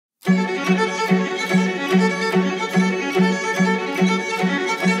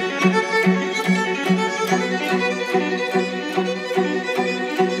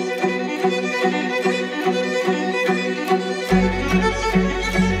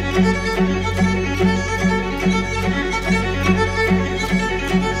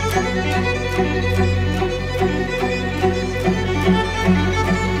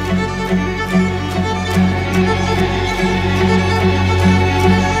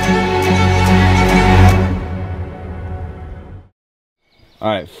All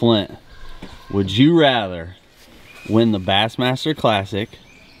right, Flint. Would you rather win the Bassmaster Classic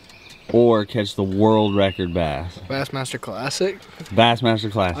or catch the world record bass? Bassmaster Classic?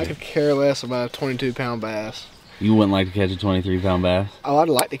 Bassmaster Classic. I could care less about a 22-pound bass. You wouldn't like to catch a 23-pound bass? Oh, I'd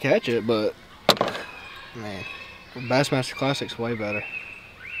like to catch it, but man, Bassmaster Classic's way better.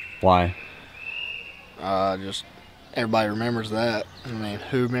 Why? Just everybody remembers that. I mean,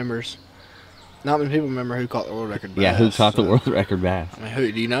 who remembers? Not many people remember who caught the world record bass. Yeah, who caught the world record bass? I mean,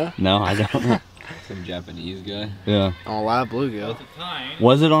 who do you know? No, I don't know. Some Japanese guy. Yeah. On a live bluegill.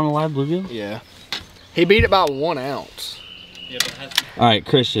 Was it on a live bluegill? Yeah. He beat it by 1 ounce. All right,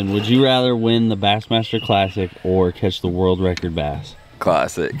 Christian, would you rather win the Bassmaster Classic or catch the world record bass?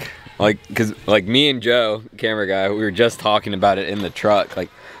 Classic. Cause me and Joe, camera guy, we were just talking about it in the truck.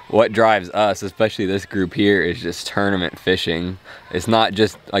 Like, what drives us, especially this group here, is just tournament fishing. It's not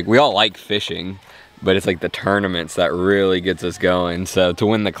just, like, we all like fishing, but it's like the tournaments that really gets us going. So to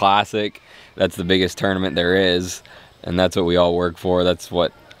win the Classic, that's the biggest tournament there is, and that's what we all work for. That's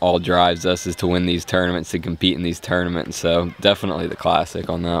what all drives us, is to win these tournaments, to compete in these tournaments. So definitely the Classic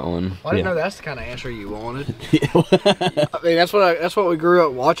on that one. Well, I didn't know that's the kind of answer you wanted. I mean, that's what we grew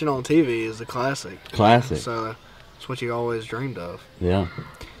up watching on TV, is the Classic. Classic. So that's what you always dreamed of. Yeah.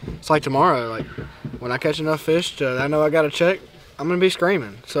 It's like tomorrow, like when I catch enough fish to I know I got a check, I'm gonna be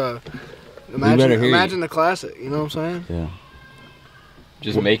screaming. So imagine the Classic. You know what I'm saying? Yeah.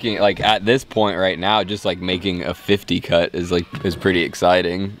 Just making, like, at this point right now, just like making a 50 cut is pretty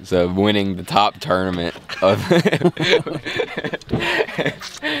exciting. So winning the top tournament of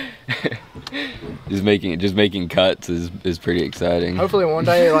just making cuts is pretty exciting. Hopefully one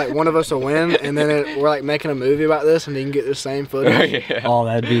day, like, one of us will win, and then we're like making a movie about this, and you can get the same footage. Yeah. Oh,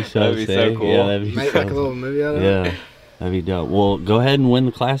 that'd be so sick. So cool. Yeah, that'd be Make like a little movie out of it. Yeah. That'd be dope. Well, go ahead and win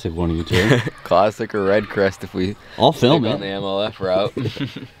the Classic, one of you two. Classic or Red Crest if we I'll film it on the MLF route.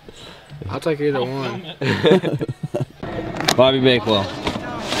 I'll take either one. Bobby Bakewell.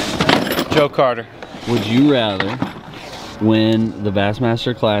 Joe Carter. Would you rather win the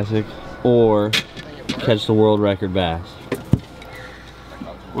Bassmaster Classic or catch the world record bass?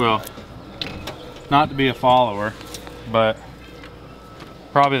 Well, not to be a follower, but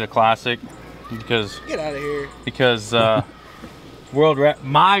probably the Classic, because Get out of here. because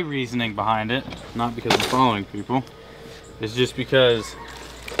my reasoning behind it, not because I'm following people, is just because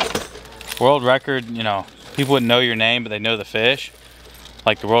world record, you know, people wouldn't know your name, but they know the fish.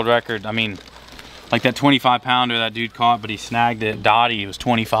 Like the world record, I mean, like that 25-pounder that dude caught, but he snagged it. Dottie, it was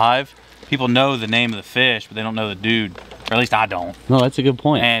 25. People know the name of the fish, but they don't know the dude, or at least I don't. No, that's a good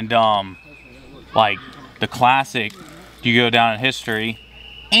point. And like the Classic, you go down in history,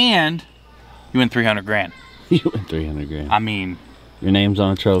 and you win 300 grand. You win 300 grand. I mean, your name's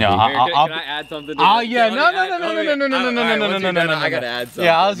on a trophy. Yeah, Can I add something to oh this? yeah, no. I gotta add something.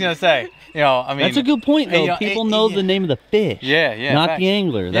 Yeah, I was gonna say, you know, I mean, That's a good point, though. you know, People know the name of the fish. Yeah, not facts. the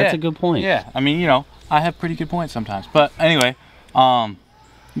angler. That's a good point. Yeah, I mean, you know, I have pretty good points sometimes. But anyway,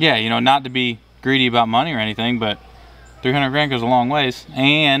 yeah, you know, not to be greedy about money or anything, but 300 grand goes a long ways,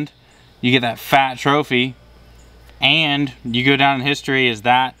 and you get that fat trophy, and you go down in history as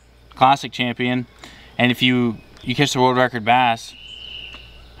that Classic champion. And if you catch the world record bass,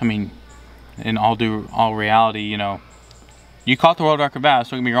 I mean, in all reality, you know, you caught the world record bass,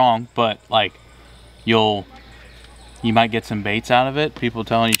 don't get me wrong, but like you might get some baits out of it. People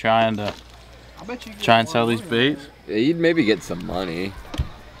telling you try and sell these baits. Yeah, you'd maybe get some money.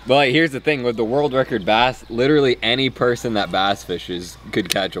 But like, here's the thing with the world record bass, literally any person that bass fishes could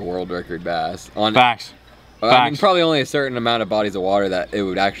catch a world record bass. Facts. I mean, probably only a certain amount of bodies of water that it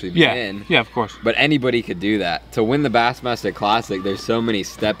would actually be in. Yeah, of course. But anybody could do that. To win the Bassmaster Classic, there's so many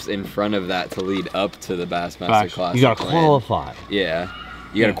steps in front of that to lead up to the Bassmaster Classic. You gotta qualify. Yeah.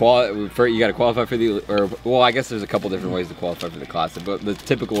 You gotta qualify for the, well, I guess there's a couple different ways to qualify for the Classic, but the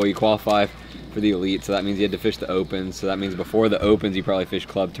typical way you qualify for the elite, so that means you had to fish the opens, so that means before the opens you probably fish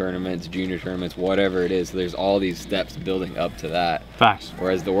club tournaments, junior tournaments, whatever it is. So there's all these steps building up to that. Facts.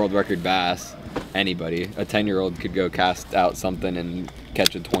 Whereas the world record bass, anybody, a 10-year-old could go cast out something and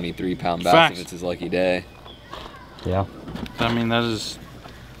catch a 23-pound bass. Facts. If it's his lucky day. Yeah. I mean, that is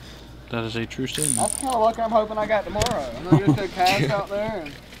a true statement. That's the kind of luck I'm hoping I got tomorrow. I'm gonna just go cast out there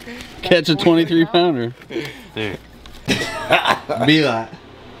and Catch a 23-pounder. Dude. Be that.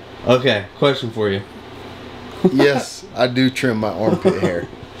 Okay, question for you. Yes, I do trim my armpit hair.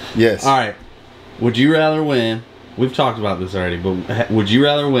 Yes. All right. Would you rather win? We've talked about this already, but would you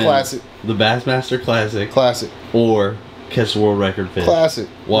rather win Classic. the Bassmaster Classic Classic. or catch the world record fish? Classic.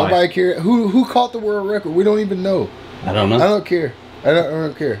 Why? Nobody care. Who caught the world record? We don't even know. I don't know. I don't care. I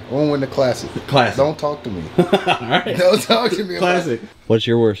don't care. I want to win the classic. Classic. Don't talk to me. All right. Don't talk to me. Classic. What's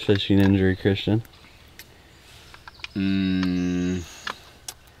your worst fishing injury, Christian? I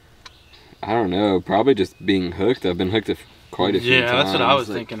don't know. Probably just being hooked. I've been hooked quite a few times. Yeah, that's what I was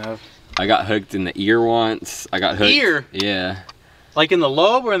thinking of. I got hooked in the ear once. I got hooked. Ear? Yeah. Like in the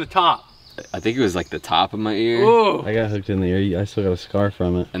lobe or in the top? I think it was like the top of my ear. Ooh. I got hooked in the ear. I still got a scar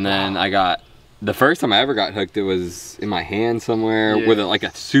from it. And then the first time I ever got hooked, it was in my hand somewhere with like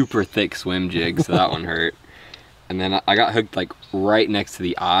a super thick swim jig, so that one hurt. And then I got hooked like right next to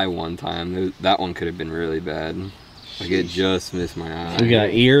the eye one time. That one could have been really bad. Like it just missed my eye. We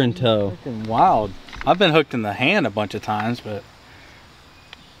got ear and toe. Freaking wild. I've been hooked in the hand a bunch of times, but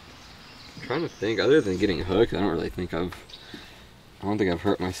I'm trying to think. Other than getting hooked, I don't think I've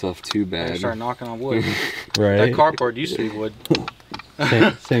hurt myself too bad. start knocking on wood. Right. That cardboard used to be wood.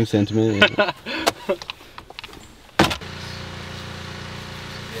 Same sentiment. Yeah,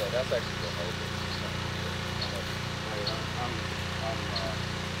 that's actually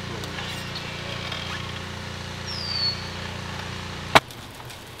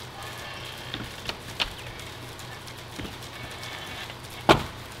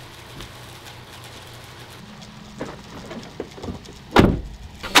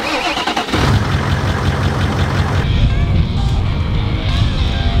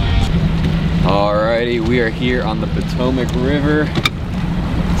Alrighty, we are here on the Potomac River.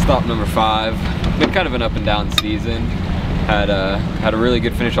 Stop number 5. Been kind of an up and down season. Had a really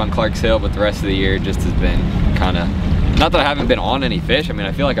good finish on Clark's Hill, but the rest of the year just has been kind of, not that I haven't been on any fish. I mean,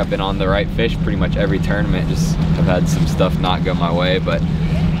 I feel like I've been on the right fish pretty much every tournament. Just have had some stuff not go my way, but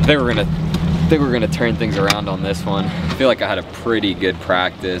I think we're gonna turn things around on this one. I feel like I had a pretty good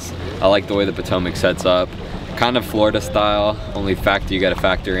practice. I like the way the Potomac sets up. Kind of Florida style. Only factor you gotta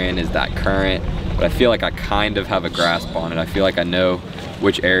factor in is that current, but I feel like I kind of have a grasp on it. I feel like I know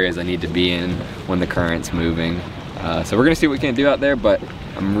which areas I need to be in when the current's moving. So we're gonna see what we can do out there, but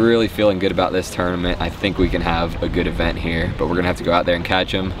I'm really feeling good about this tournament. I think we can have a good event here, but we're gonna have to go out there and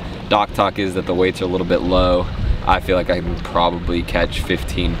catch them. Doc talk is that the weights are a little bit low. I feel like I can probably catch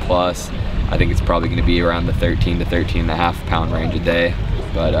 15 plus. I think it's probably gonna be around the 13 to 13 and a half pound range a day.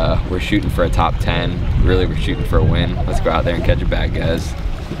 But we're shooting for a top 10. Really, we're shooting for a win. Let's go out there and catch a bag, guys.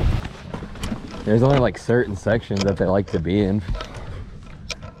 There's only like certain sections that they like to be in. What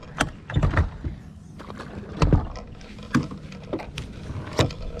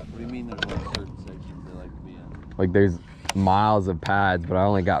do you mean there's only certain sections they like to be in? Like there's miles of pads, but I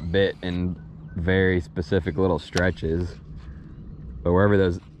only got bit in very specific little stretches. But wherever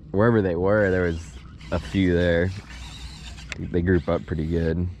they were, there was a few there. They group up pretty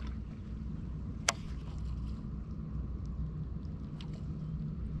good.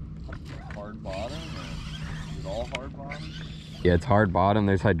 Hard bottom? Or is it all hard bottom? Yeah, it's hard bottom.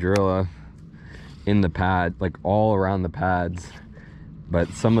 There's hydrilla in the pad, like all around the pads. But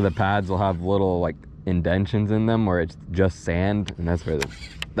some of the pads will have little like indentions in them where it's just sand, and that's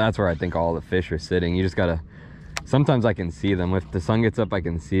where I think all the fish are sitting. You just gotta, sometimes I can see them. If the sun gets up, I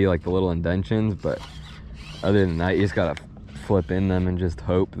can see like the little indentions, but other than that, you just gotta flip in them and just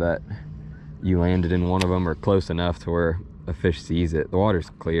hope that you landed in one of them or close enough to where a fish sees it. The water's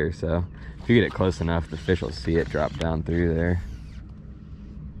clear, so if you get it close enough, the fish will see it drop down through there.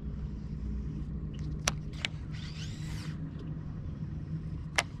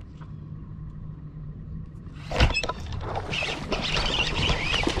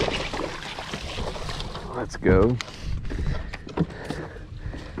 Let's go.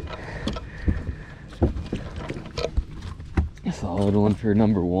 Solid one for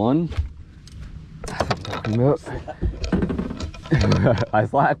number 1. That's what I'm talking about. I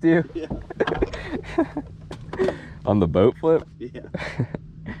slapped you? Yeah. On the boat flip? Yeah.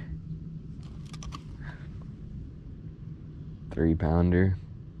 3-pounder.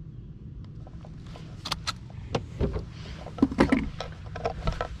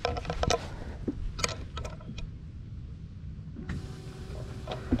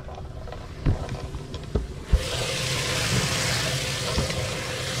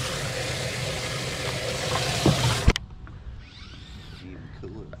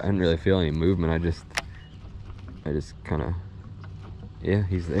 I didn't really feel any movement. I just kind of, yeah,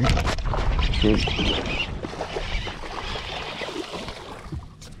 he's there.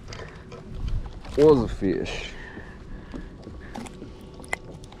 Was a fish.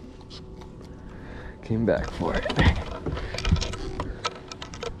 Came back for it.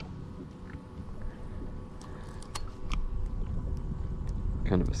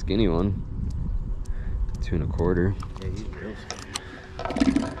 Kind of a skinny one. 2 1/4. Yeah, he's real skinny.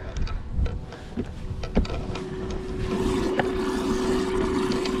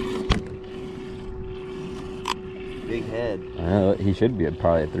 head. He should be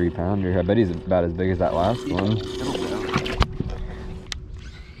probably a 3-pounder. I bet he's about as big as that last one.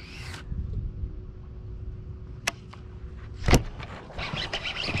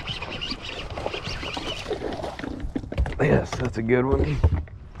 Yes, that's a good one.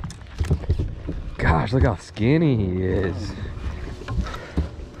 Gosh, look how skinny he is.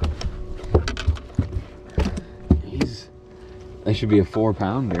 That should be a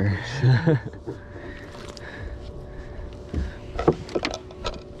 4-pounder.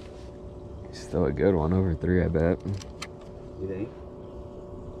 Still a good one, over 3, I bet. You think?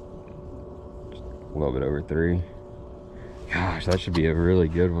 A little bit over 3. Gosh, that should be a really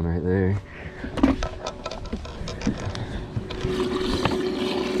good one right there.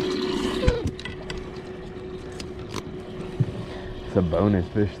 It's a bonus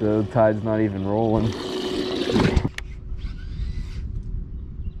fish though, the tide's not even rolling.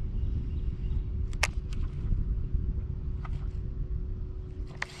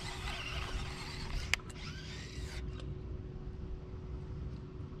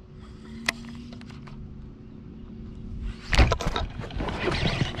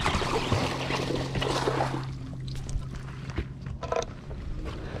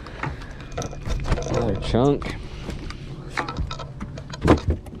 Another chunk.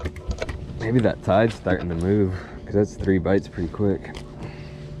 Maybe that tide's starting to move, because that's 3 bites pretty quick.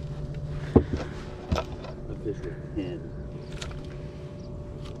 The fish with 10.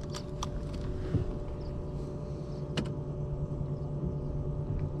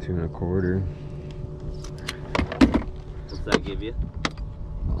 Two and a quarter. What's that give you?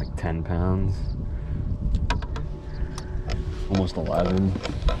 Like 10 pounds. Almost 11.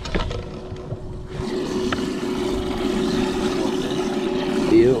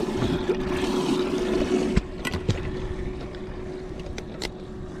 Yep.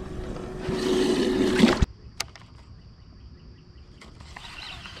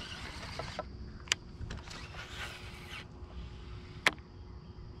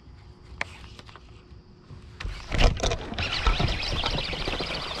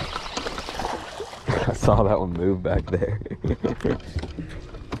 I saw that one move back there.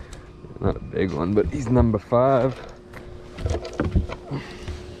 Not a big one, but he's number 5.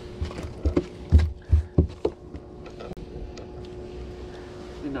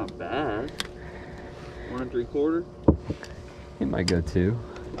 Not bad. 1 3/4. He might go 2.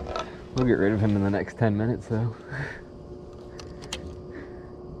 We'll get rid of him in the next 10 minutes though.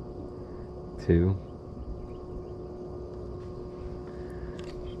 2.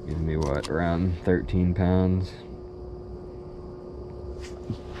 Give me what, around 13 pounds?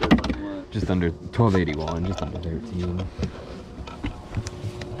 Just under 1281, just under 13.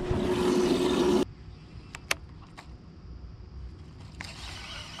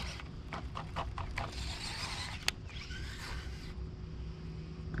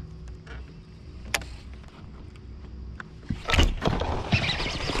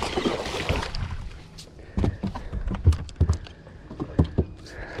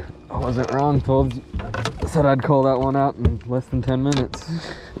 I wasn't wrong, said I'd call that one out in less than 10 minutes.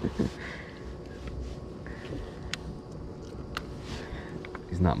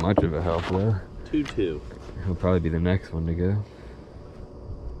 He's not much of a help though. 2-2. He'll probably be the next one to go.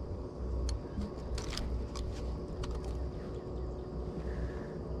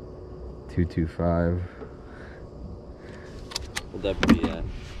 $2.25. Will definitely be at.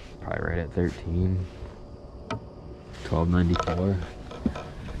 Probably right at 13. $12.94.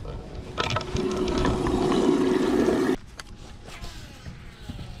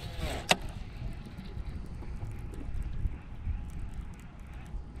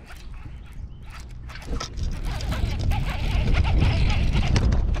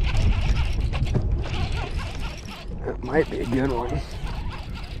 That might be a good one.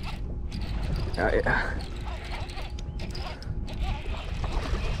 Oh yeah.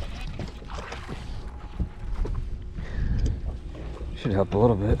 Should help a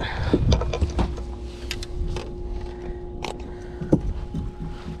little bit.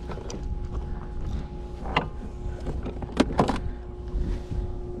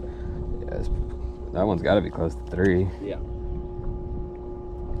 Yeah, that one's got to be close to 3. Yeah.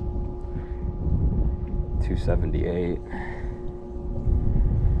 278.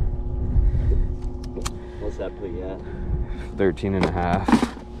 What's that put you at? 13 and a half.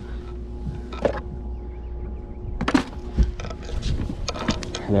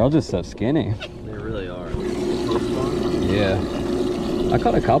 They're all just so skinny. They really are. Yeah. I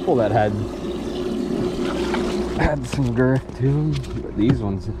caught a couple that had some girth to them, but these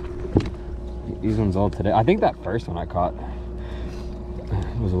ones all today. I think that first one I caught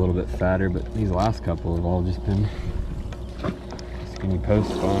was a little bit fatter, but these last couple have all just been Any post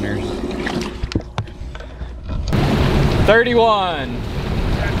spawners? 31.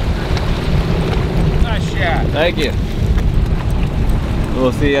 Nice shot. Thank you.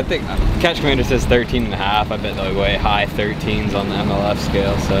 We'll see. I think Catch Commander says 13.5. I bet they'll weigh high 13s on the MLF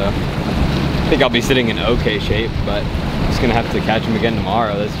scale, so I think I'll be sitting in okay shape, but I'm just gonna have to catch them again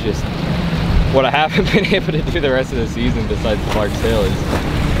tomorrow. That's just what I haven't been able to do the rest of the season besides Clark's Hill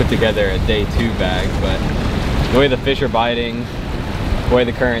is put together a day 2 bag. But the way the fish are biting, the way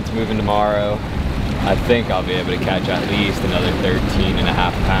the current's moving tomorrow, I think I'll be able to catch at least another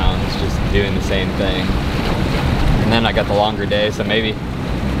 13.5 pounds just doing the same thing. And then I got the longer day, so maybe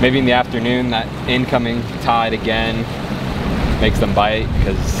in the afternoon that incoming tide again makes them bite,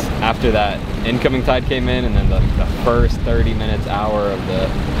 because after that incoming tide came in and then the first 30 minutes, hour of the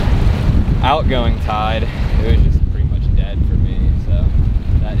outgoing tide, it was just pretty much dead for me. So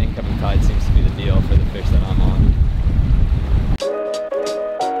that incoming tide seems to be the deal for the fish that I'm on.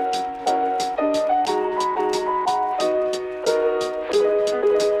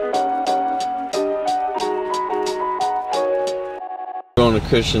 Going to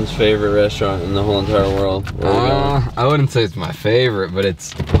Christian's favorite restaurant in the whole entire world. I wouldn't say it's my favorite, but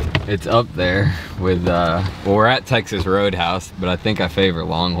it's up there with well, we're at Texas Roadhouse, but I think I favor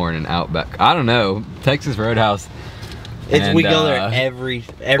Longhorn and Outback. I don't know, Texas Roadhouse. We go there every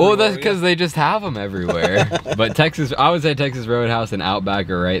well, that's because they just have them everywhere. But I would say Texas Roadhouse and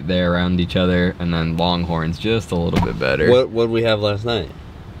Outback are right there around each other, and then Longhorn's just a little bit better. What did we have last night?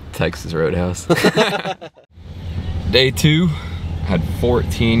 Texas Roadhouse. Day 2. Had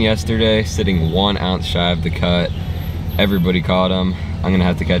 14 yesterday, sitting 1 ounce shy of the cut. Everybody caught them. I'm gonna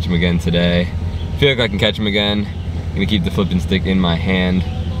have to catch them again today. Feel like I can catch them again. Gonna keep the flipping stick in my hand.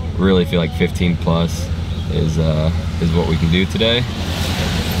 Really feel like 15 plus is what we can do today.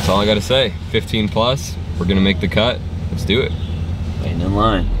 That's all I gotta say. 15 plus, we're gonna make the cut. Let's do it. Waiting in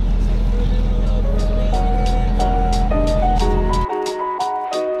line.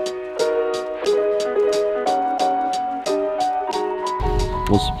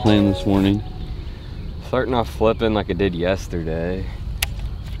 What's the plan this morning? Starting off flipping like I did yesterday.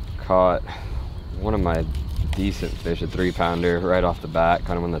 Caught one of my decent fish, a 3-pounder, right off the bat,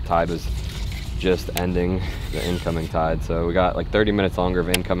 kind of when the tide was just ending, the incoming tide. So we got like 30 minutes longer of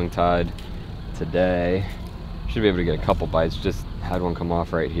incoming tide today. Should be able to get a couple bites. Just had one come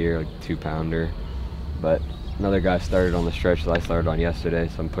off right here, like 2-pounder. But another guy started on the stretch that I started on yesterday,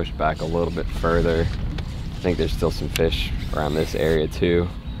 so I'm pushed back a little bit further. I think there's still some fish around this area too.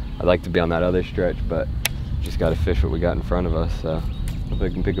 I'd like to be on that other stretch, but just got to fish what we got in front of us. So hope I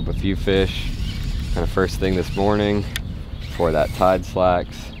can pick up a few fish kind of first thing this morning before that tide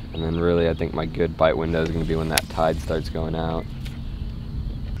slacks. And then really I think my good bite window is going to be when that tide starts going out.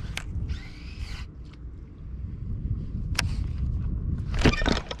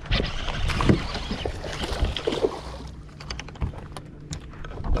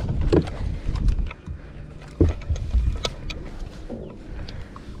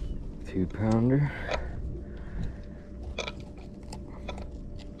 Pounder.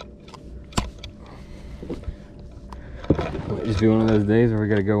 Might just be one of those days where we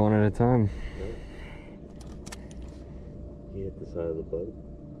gotta go one at a time. He hit the side of the boat.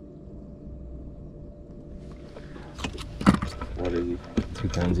 What is he? 2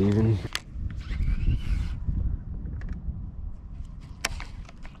 pounds even.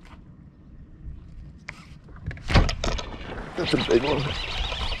 That's a big one.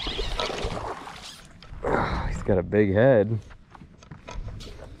 He's got a big head.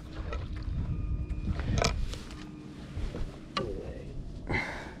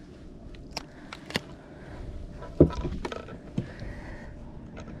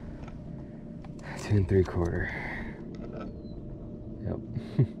 Two and 3/4. Yep.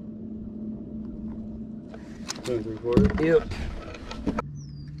 2 and 3/4? Yep.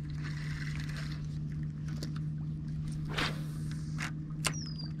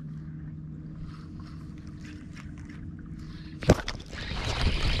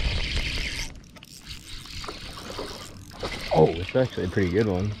 Oh, it's actually a pretty good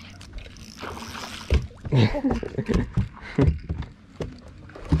one.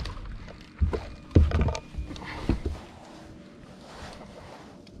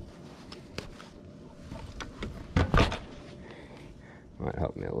 Might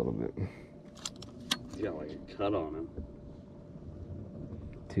help me a little bit. He's got like a cut on him.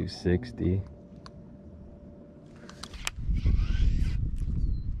 260.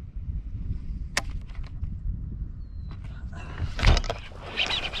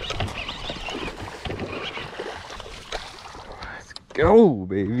 Go,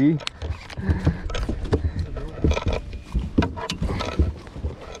 baby.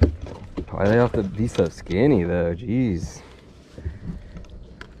 Why do they have to be so skinny though? Jeez.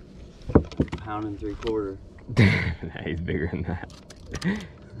 Pound and 3/4. Nah, he's bigger than that.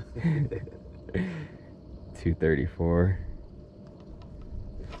 234.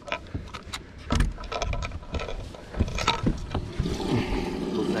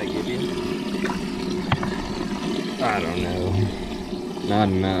 What's that give you? I don't know. Not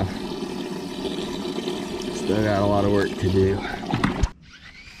enough. Still got a lot of work to do.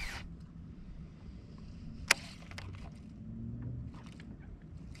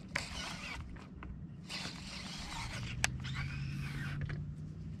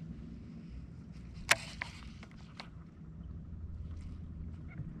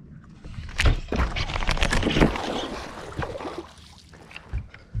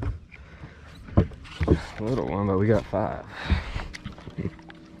 A little one, but we got 5.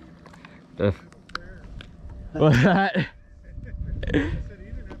 What's that?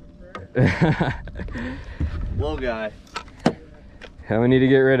 Little guy. How we need to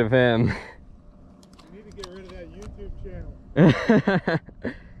get rid of him? We need to get rid of that YouTube channel.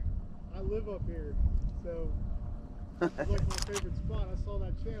 I live up here, so it's like my favorite spot. I saw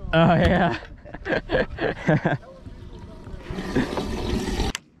that channel. Oh yeah.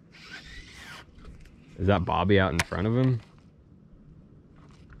 Is that Bobby out in front of him?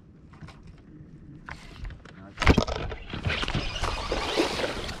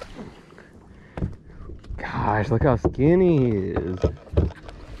 Gosh, look how skinny he is.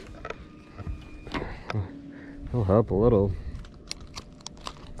 He'll help a little.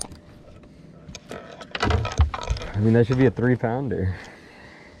 I mean, that should be a 3-pounder.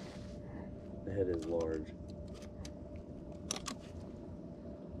 The head is large.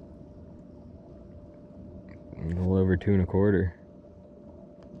 A little over 2 1/4.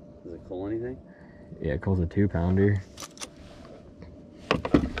 Does it cull anything? Yeah, it calls a 2-pounder.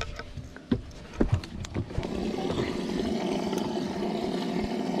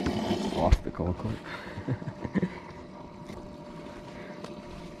 Lost the cull clip.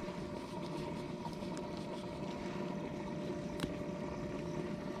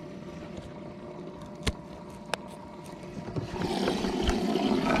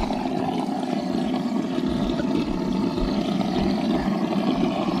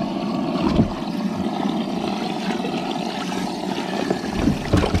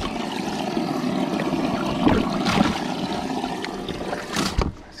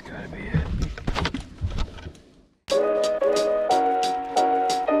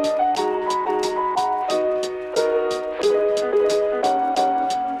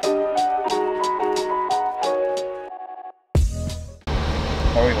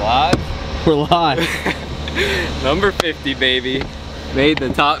 Are we live? We're live. Number 50, baby. Made the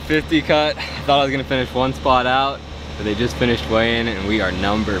top 50 cut. Thought I was gonna finish one spot out, but they just finished weighing and we are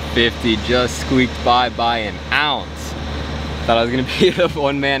number 50. Just squeaked by an ounce. Thought I was gonna be the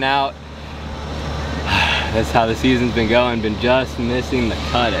one man out. That's how the season's been going. Been just missing the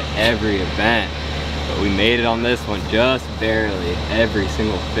cut at every event. But we made it on this one just barely. Every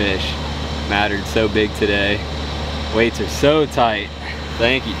single fish mattered so big today. Weights are so tight.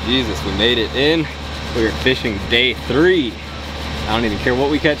 Thank you, Jesus, we made it in. We are fishing day 3. I don't even care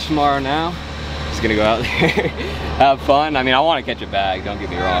what we catch tomorrow now. Just gonna go out there, have fun. I mean, I wanna catch a bag, don't get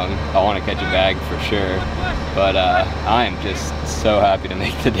me wrong. I wanna catch a bag for sure. But I am just so happy to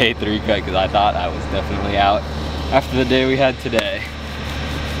make the day 3 cut because I thought I was definitely out after the day we had today.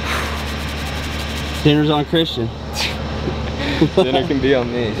 Dinner's on Christian. Dinner can be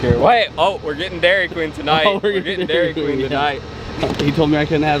on me, sure. Wait, oh, we're getting Dairy Queen tonight. Oh, we're getting Dairy Queen tonight. He told me I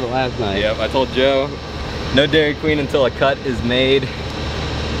couldn't have it last night. Yep, I told Joe, no Dairy Queen until a cut is made.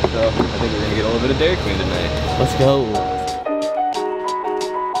 So I think we're gonna get a little bit of Dairy Queen tonight. Let's go.